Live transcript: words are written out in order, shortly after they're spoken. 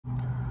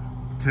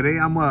Today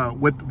I'm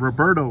with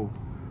Roberto.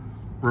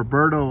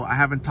 Roberto, I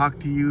haven't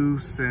talked to you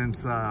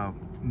since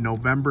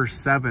November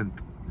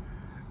 7th.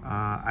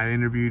 I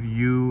interviewed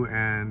you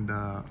and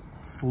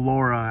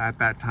Flora at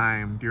that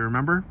time. Do you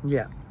remember?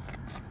 Yeah.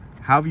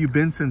 How have you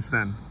been since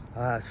then?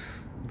 Had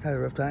a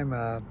rough time.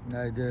 I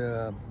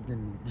did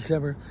in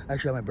December.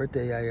 Actually, on my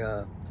birthday,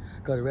 I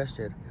got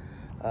arrested.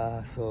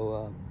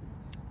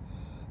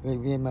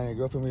 Me and my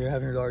girlfriend, we were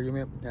having an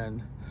argument,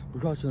 and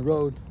we're crossing the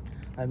road,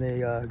 and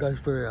they got us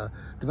for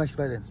domestic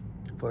violence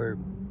for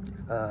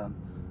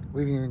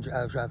weaving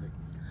out of traffic.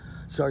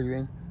 Started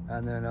arguing,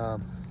 and then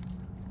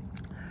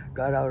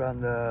got out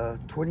on the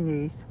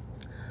 28th.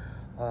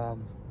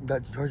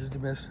 Got the charges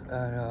dismissed,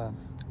 and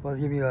well,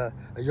 they gave me a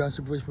year on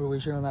supervised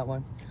probation on that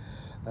one.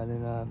 And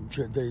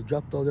then they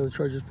dropped all the other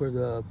charges for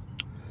the,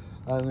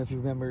 I don't know if you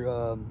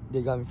remember,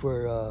 they got me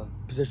for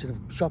possession of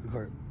a shopping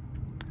cart.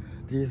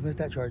 They dismissed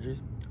that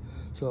charges.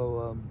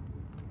 So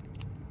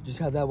just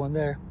had that one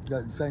there.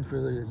 Got signed for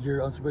the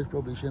year on supervised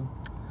probation.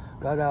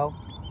 Got out,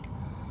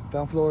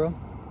 found Flora,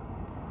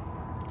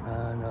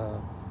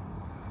 and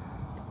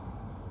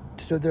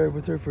stood there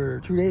with her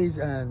for 2 days,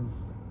 and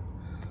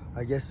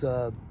I guess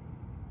I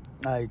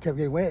kept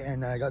getting wet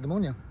and I got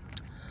pneumonia.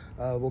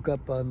 Woke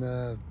up on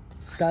the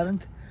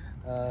 7th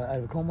out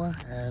of a coma,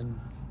 and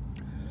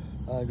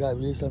got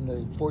released on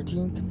the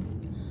 14th,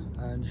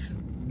 and just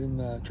been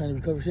trying to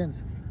recover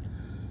since.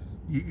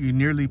 You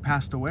nearly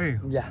passed away.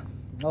 Yeah.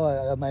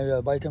 Oh,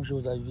 my body temperature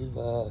was, I believe,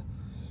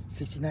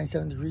 69,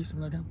 70 degrees,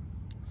 something like that.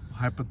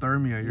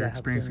 Hypothermia. You're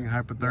experiencing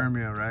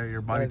hypothermia, right? Your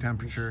body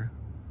temperature.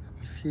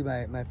 You see,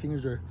 my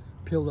fingers are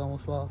peeled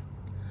almost off.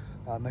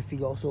 My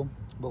feet also,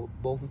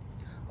 both.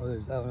 I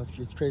don't know,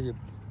 it's crazy.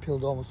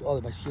 Peeled almost all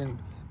of my skin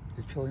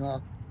is peeling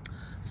off.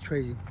 It's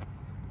crazy.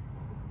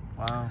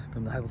 Wow.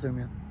 From the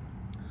hypothermia.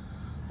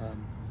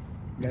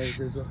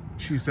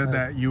 She said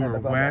that you were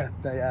wet.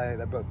 I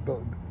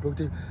broke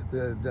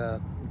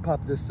the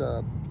popped this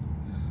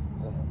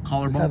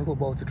collarbone.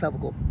 Clavicle. It's a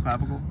clavicle.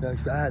 Clavicle.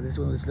 This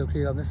one was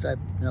located on this side.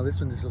 Now this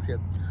one is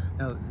located.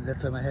 Now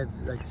that's why my head's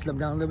like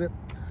slumped down a little bit.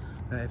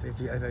 If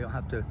I don't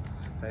have to,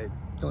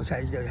 don't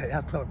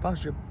have proper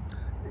posture,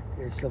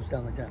 it slumps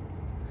down like that.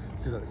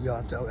 So you'll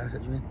have to.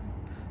 You mean?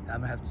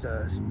 I'm gonna have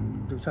to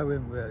do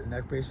something with a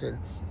neck brace and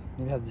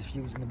then have these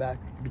fuse in the back.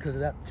 Because of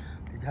that,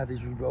 you have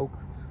these broke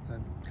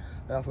and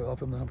all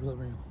from the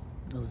hypothermia.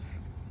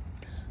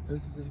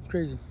 It's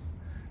crazy.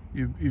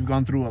 You've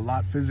gone through a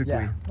lot physically.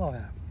 Yeah. Oh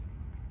yeah.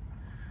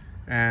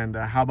 And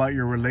how about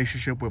your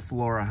relationship with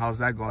Flora? How's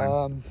that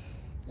going?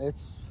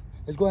 It's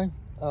going.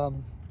 I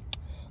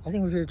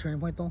think we've hit a turning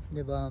point though.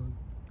 They've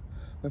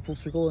went full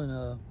circle,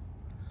 and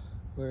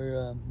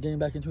we're getting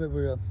back into it.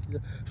 We're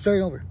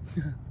starting over,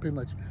 pretty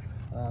much.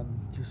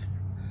 Just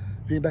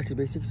getting back to the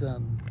basics.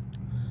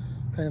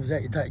 Kind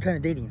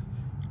of dating,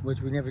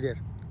 which we never did.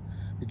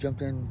 We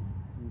jumped in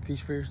feet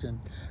first and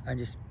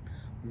just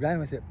ran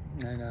with it,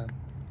 and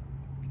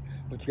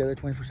we're together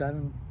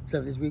 24/7,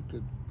 7 days a week,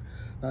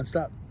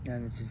 non-stop.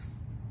 And it's just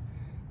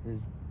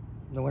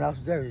no one else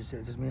is there. It's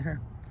just me and her.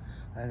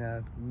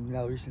 And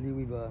now recently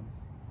we've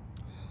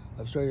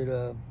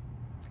started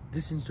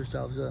distancing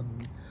ourselves,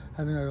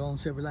 having our own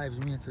separate lives.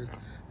 I mean,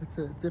 it's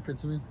a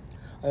difference. I mean,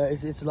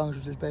 it's the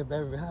longest relationship I've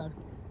ever had.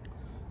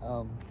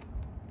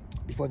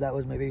 Before that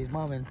was my baby's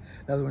mom, and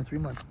that was only 3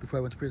 months before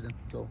I went to prison.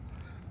 So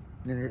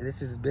then this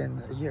has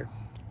been a year.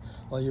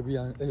 Well,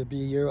 it'll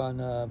be a year on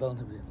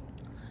Valentine's Day.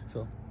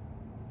 So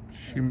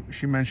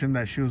she mentioned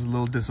that she was a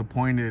little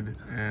disappointed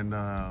and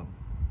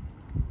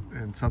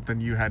something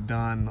you had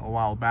done a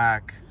while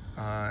back,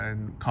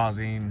 and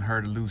causing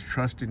her to lose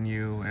trust in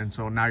you, and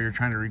so now you're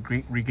trying to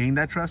regain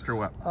that trust, or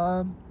what?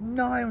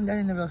 No, I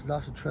never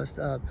lost the trust.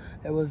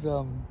 It was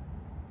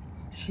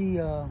she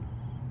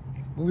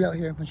moved out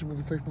here when she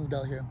first moved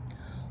out here.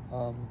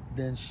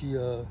 Then she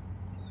had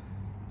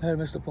a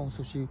messed up phone,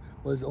 so she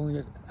was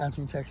only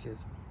answering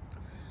texts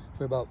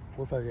for about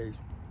 4 or 5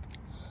 days,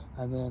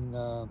 and then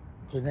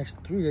for the next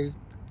 3 days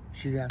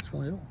she didn't answer the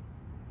phone at all.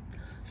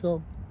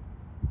 So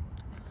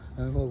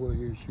I don't know,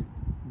 she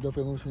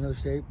girlfriend moves to another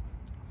state,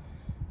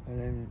 and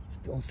then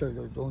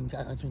only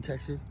answering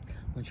texts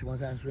when she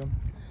wants to answer them,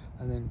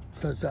 and then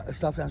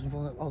stops answering the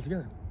phone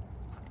altogether.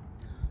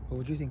 What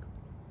would you think?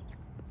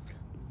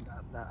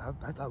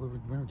 I thought we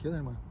weren't together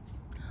anymore.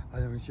 I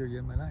never see her again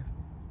in my life.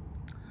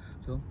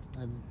 So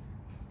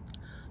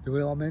the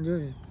way all men do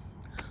is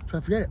try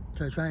and forget it.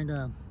 Try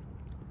and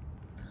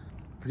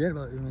forget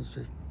about it. I mean, just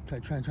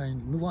try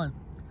and move on.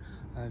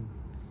 And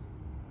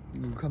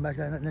you come back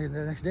the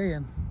next day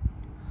and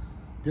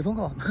get a phone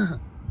call.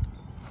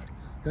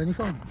 Got a new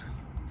phone.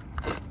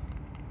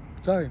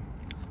 Sorry.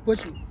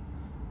 Which is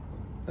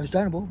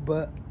understandable,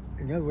 but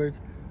in other words,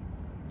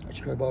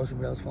 she tried to borrow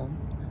somebody else's phone.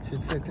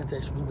 She said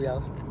text from somebody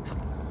else.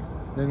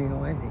 Let me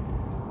know anything.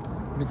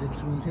 I mean, it's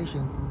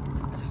communication.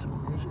 It's just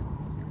communication.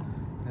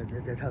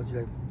 That tells you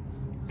that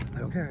I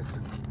don't care.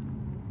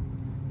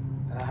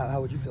 How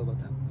would you feel about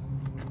that?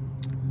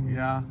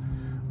 Yeah.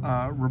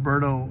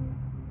 Roberto,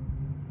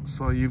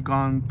 so you've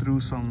gone through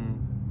some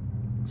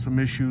some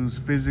issues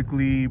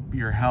physically,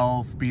 your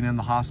health, being in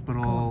the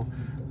hospital.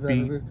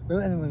 We've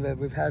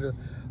had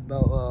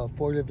about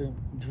 4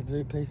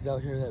 different places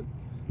out here that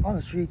on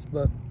the streets,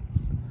 but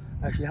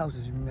actually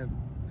houses.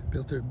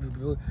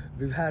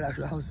 We've had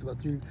actual houses, about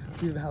three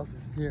different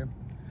houses here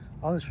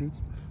on the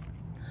streets.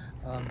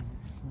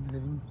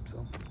 Living,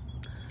 so.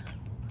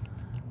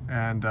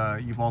 And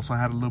you've also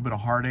had a little bit of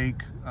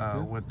heartache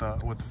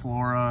with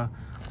Flora.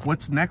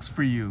 What's next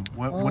for you?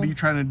 What are you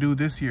trying to do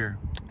this year?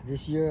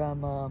 This year,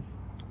 I'm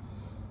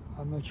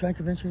trying to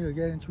convince her to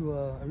get into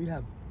a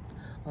rehab.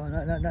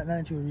 Not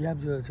into a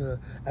rehab to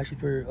actually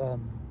for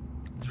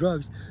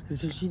drugs.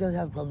 She doesn't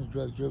have a problem with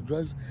drugs.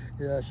 Drugs.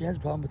 She has a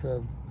problem with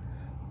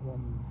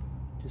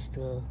just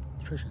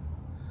depression.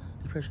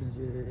 Depression is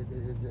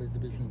the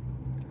big thing.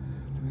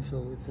 I mean,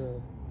 so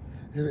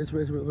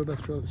we're about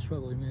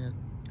struggle. I mean,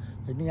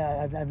 like me,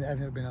 I've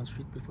never been on the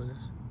street before this.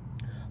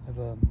 I've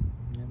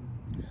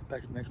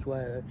back in Mexico,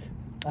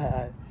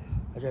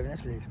 I drive an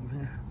Escalade.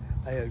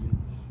 I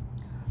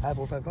have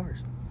 4 or 5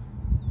 cars.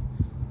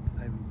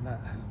 I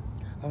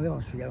don't live on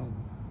the street. I don't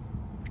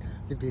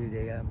live day to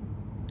day.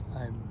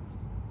 I'm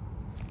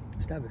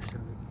established.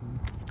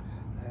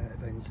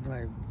 If I need something,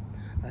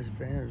 I ask a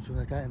friend or something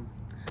like that, and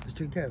it's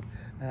taken care of.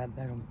 I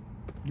don't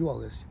do all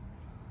this.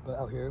 But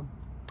out here,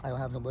 I don't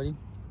have nobody.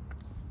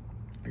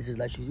 This is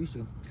like she's used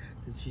to.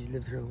 She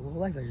lived her whole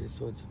life like this,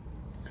 so it's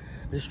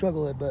a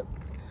struggle. But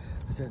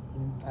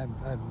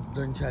I'm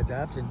learning to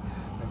adapt and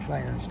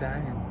trying to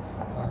understand and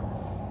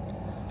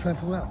trying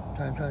to pull out,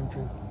 trying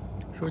to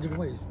show different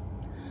ways.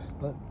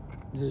 But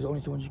there's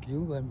only so much you can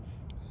do, and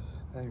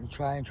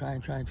try. And I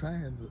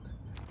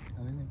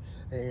mean,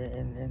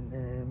 and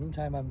in the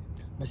meantime, I'm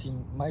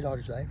missing my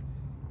daughter's life.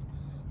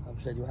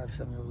 I do have a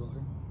 7-year-old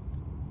daughter.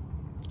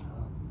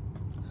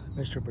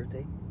 Missed her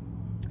birthday.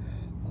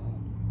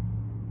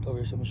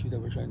 Over some issues that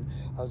we're trying.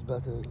 I was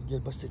about to get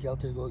a bus ticket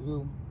out there to go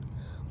to,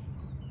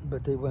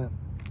 but they went.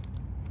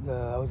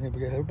 I wasn't able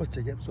to get her bus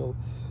ticket, so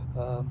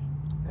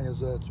and it was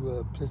through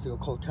a place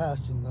called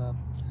Cast, and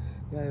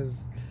yeah, it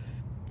was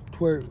to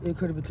where it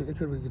could have been taken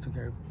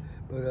care of,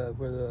 but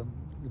where the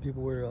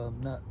people were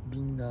not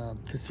being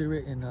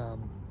considerate and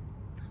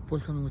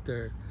forthcoming with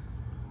the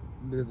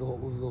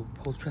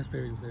whole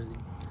transparency with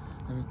everything.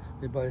 I mean,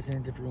 they brought us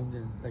in different rooms,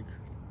 and like,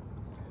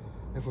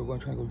 if we're going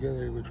to try to go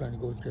together, we're trying to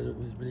go together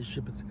with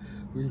relationship.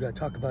 We got to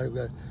talk about it. We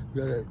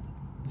got to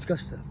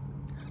discuss stuff.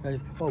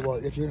 Right? Oh, well,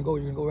 if you're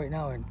going to go right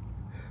now, and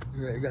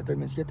you got 30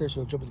 minutes to get there,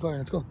 so jump in the car and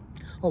let's go.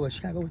 Oh, but she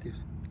can't go with you.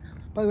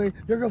 By the way,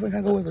 your girlfriend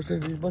can't go with us to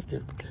the bus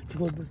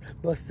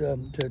to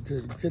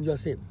send you out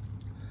safe.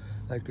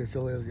 Like,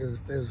 so it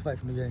was a fight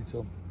from the beginning.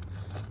 So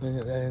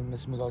I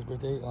missed my daughter's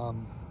birthday.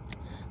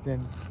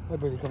 Then my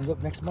birthday comes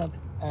up next month,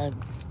 and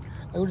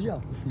I go to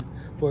jail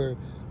for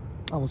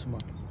almost a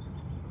month.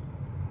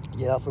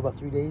 Get out for about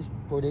 4 days,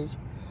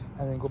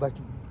 and then go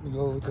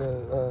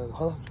to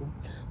hospital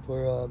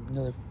for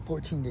another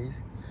 14 days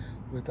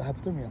with the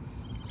hypothermia,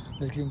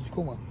 medically induced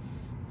coma.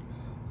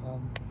 So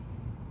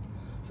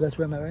that's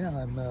where I'm at right now.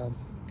 I'm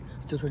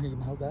still trying to get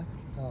my health back.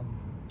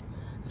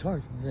 It's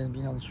hard. And then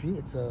being on the street,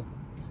 it's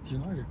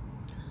even harder.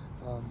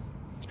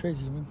 It's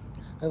crazy. I mean,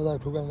 I have a lot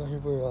of programs out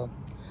here for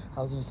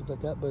housing and stuff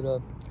like that, but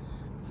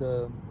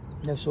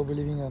it's sober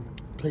living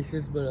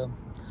places, but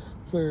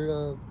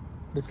where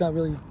it's not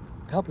really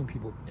helping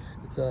people.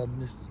 It's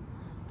just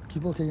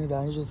people taking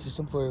advantage of the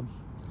system for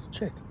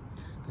check.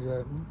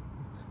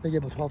 They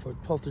get about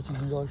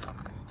 $1,200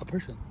 a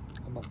person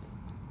a month.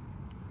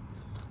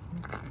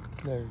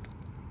 They're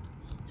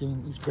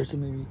giving each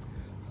person maybe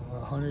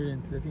 100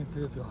 and I think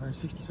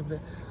 160 something.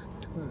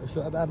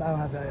 So I don't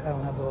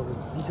have all the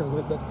details of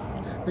it,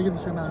 but they give a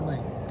certain amount of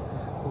money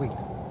a week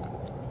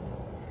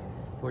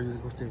for you to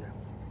go stay there.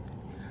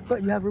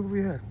 But you have roof over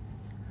your head.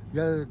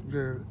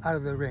 You're out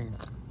of the rain,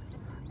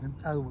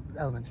 out of the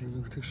elements. You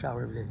can take a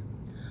shower every day.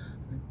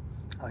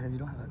 Out here, you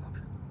don't have that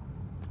option.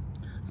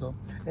 So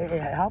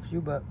it helps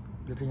you, but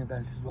you're taking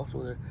advantage as well.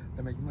 So they're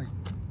making money.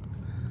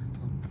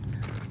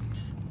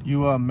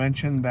 You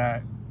mentioned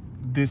that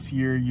this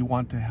year you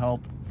want to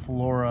help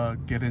Flora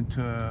get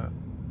into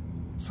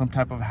some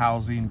type of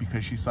housing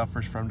because she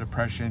suffers from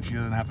depression. She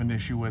doesn't have an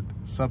issue with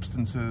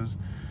substances.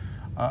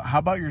 How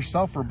about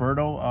yourself,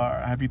 Roberto?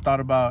 Have you thought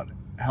about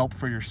help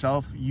for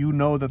yourself? You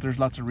know that there's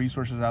lots of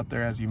resources out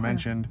there, as you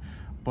mentioned,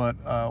 but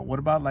what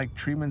about like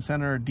treatment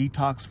center,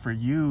 detox for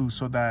you,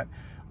 so that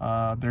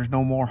there's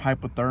no more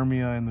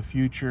hypothermia in the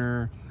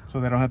future, so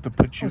they don't have to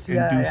put you, induce you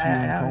in coma?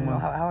 I don't know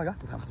how I got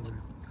this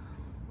hypothermia.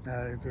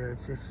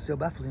 It's just so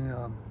baffling.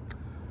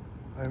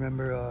 I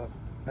remember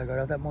I got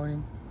out that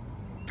morning.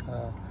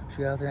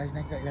 She got out the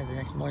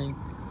next morning.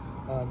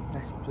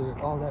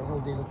 All that whole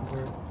day looking for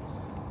her,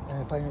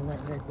 and I find her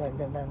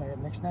that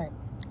next night.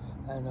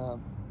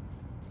 And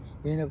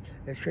we end up,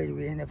 it's crazy.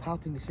 We end up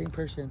helping the same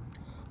person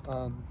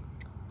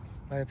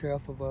right up here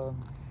off of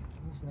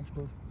what's the next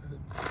road?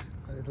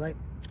 The light.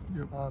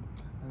 Yep.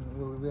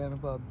 And we end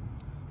up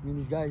me and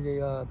these guys. They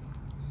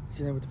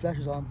sitting there with the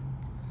flashes on.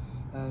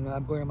 And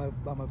I'm going on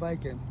my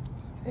bike, and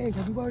hey,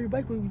 can you borrow your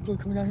bike? We're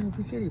coming down here in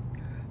Food City.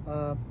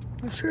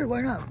 Sure,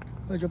 why not?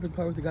 I jump in the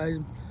car with the guys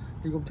and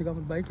they go take off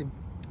his bike and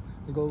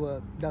they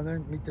go down there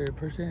and meet their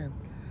person and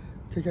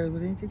take care of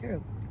what they need to take care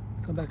of.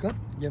 Come back up,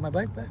 get my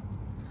bike back.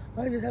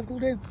 I just have a cool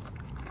day.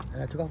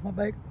 And I took off my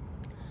bike.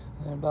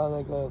 And about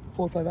like 4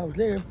 or 5 hours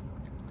later,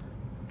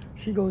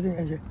 she goes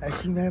in and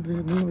she met up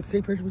with me with the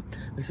same person.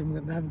 Like, so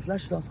we've been having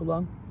flashes on so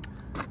long.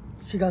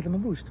 She got them a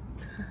boost.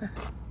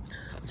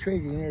 It's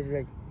crazy. You know, it's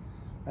like,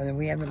 and then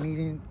we have a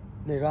meeting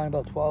later on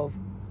about 12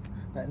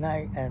 at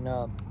night, and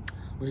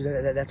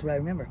that's what I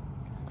remember.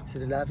 So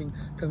they're laughing,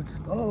 coming,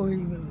 oh,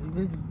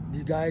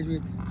 these guys,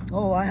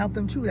 I helped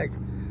them too. Like,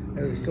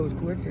 so it's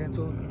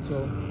coincidental.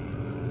 So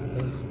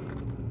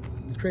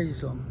it's crazy.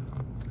 So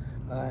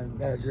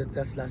that's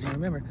the last thing I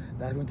remember.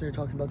 I went there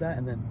talking about that,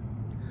 and then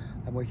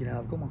I'm waking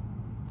out of coma.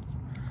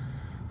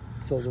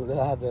 So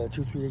they'll have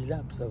 2-3 days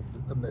lapse of,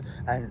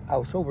 and I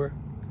was sober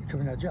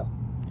coming out of jail.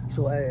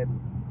 So I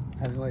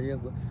have no idea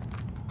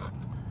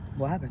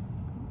what happened.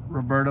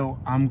 Roberto,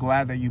 I'm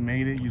glad that you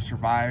made it. You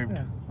survived.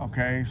 Yeah.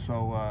 Okay,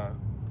 so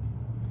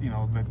you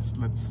know,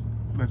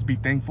 let's be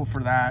thankful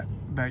for that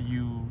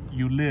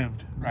you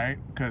lived, right?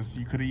 Because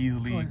you could have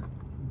easily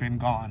been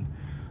gone.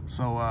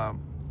 So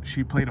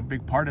she played a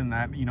big part in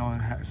that, you know,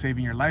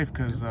 saving your life.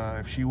 Because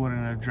if she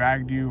wouldn't have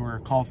dragged you or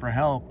called for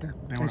help,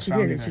 they would have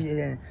found you. She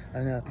did.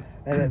 And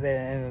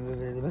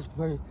the best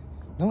part is,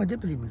 no one did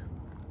believe me.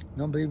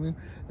 No one believed me.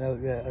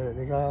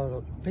 They thought I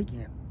was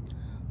faking it.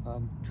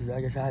 Because I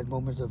guess I had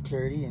moments of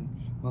clarity and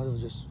moments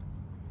of just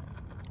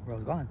where I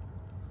was gone.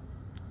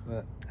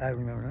 But I don't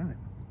remember none of it.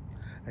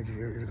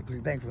 It was a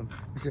complete bang from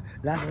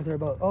laughing with her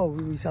about, oh,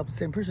 we helped the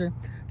same person,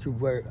 to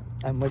where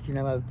I'm waking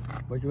up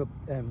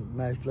and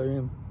my eyes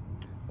fluttering,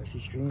 I see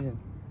screens, and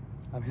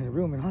I'm in a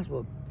room in a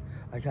hospital.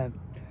 I can't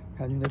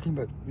do nothing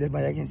but lift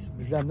my legs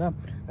and slam down.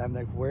 I'm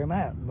like, where am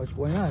I at? What's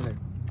going on? Like,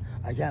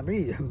 I can't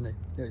breathe. I'm like,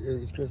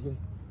 it's crazy.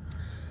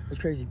 It's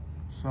crazy.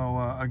 So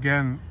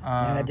again,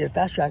 and I did a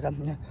fast track.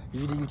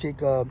 Usually you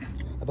take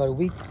about a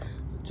week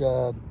to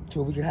a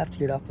week and a half to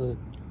get off the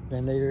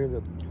ventilator,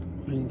 the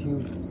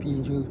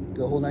feeding tube,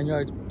 the whole 9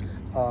 yards.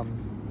 I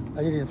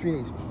did it in 3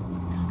 days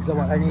because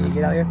I need to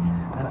get out here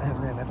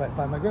and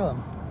find my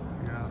girl.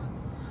 Yeah.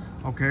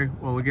 Okay.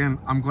 Well, again,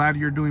 I'm glad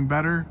you're doing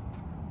better.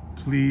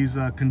 Please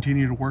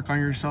continue to work on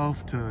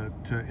yourself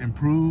to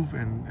improve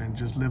and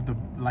just live the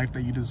life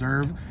that you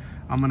deserve.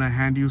 I'm gonna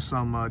hand you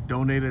some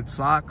donated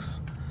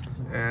socks.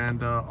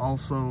 And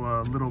also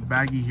a little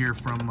baggie here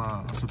from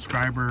a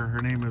subscriber. Her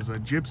name is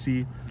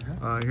Gypsy.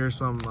 Here's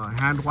some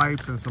hand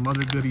wipes and some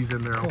other goodies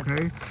in there,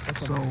 okay?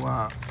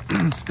 So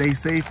stay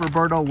safe,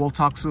 Roberto. We'll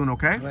talk soon,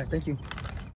 okay? All right, thank you.